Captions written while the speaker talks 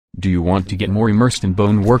Do you want to get more immersed in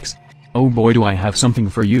BoneWorks? Oh boy, do I have something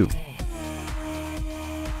for you.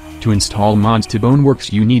 To install mods to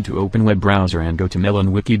BoneWorks, you need to open web browser and go to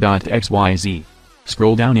melonwiki.xyz.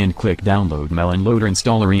 Scroll down and click download Melon Loader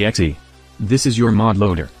installer.exe. This is your mod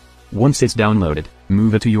loader. Once it's downloaded,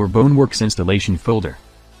 move it to your BoneWorks installation folder.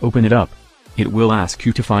 Open it up. It will ask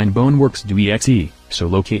you to find BoneWorks.exe, so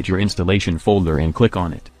locate your installation folder and click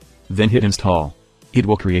on it. Then hit install. It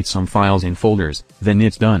will create some files in folders, then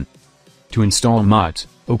it's done. To install mods,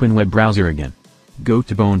 open web browser again. Go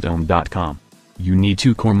to BoneTome.com. You need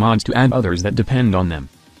 2 core mods to add others that depend on them.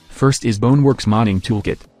 First is BoneWorks Modding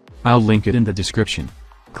Toolkit. I'll link it in the description.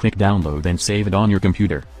 Click download and save it on your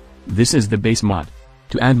computer. This is the base mod.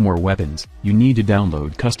 To add more weapons, you need to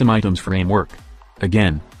download CustomItems framework.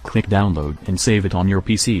 Again, click download and save it on your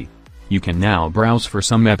PC. You can now browse for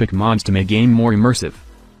some epic mods to make game more immersive.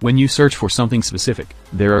 When you search for something specific,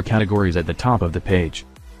 there are categories at the top of the page.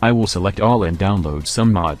 I will select all and download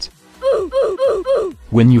some mods.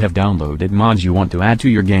 When you have downloaded mods you want to add to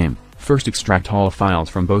your game, first extract all files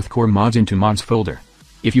from both core mods into mods folder.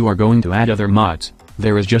 If you are going to add other mods,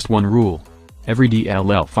 there is just one rule. Every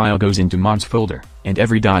DLL file goes into mods folder, and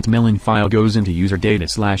every .melon file goes into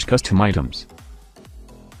UserData/CustomItems.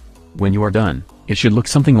 When you are done, it should look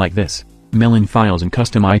something like this: Melon files and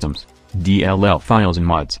CustomItems, DLL files and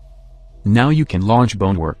mods. Now you can launch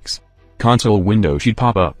BoneWorks. Console window should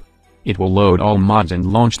pop up. It will load all mods and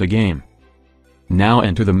launch the game. Now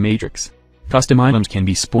enter the matrix. CustomItems can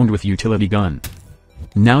be spawned with utility gun.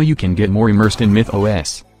 Now you can get more immersed in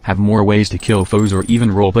MythOS, have more ways to kill foes, or even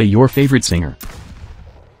roleplay your favorite singer.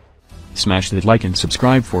 Smash that like and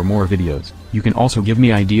subscribe for more videos. You can also give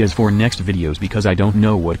me ideas for next videos because I don't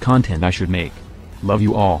know what content I should make. Love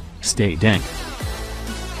you all, stay dank.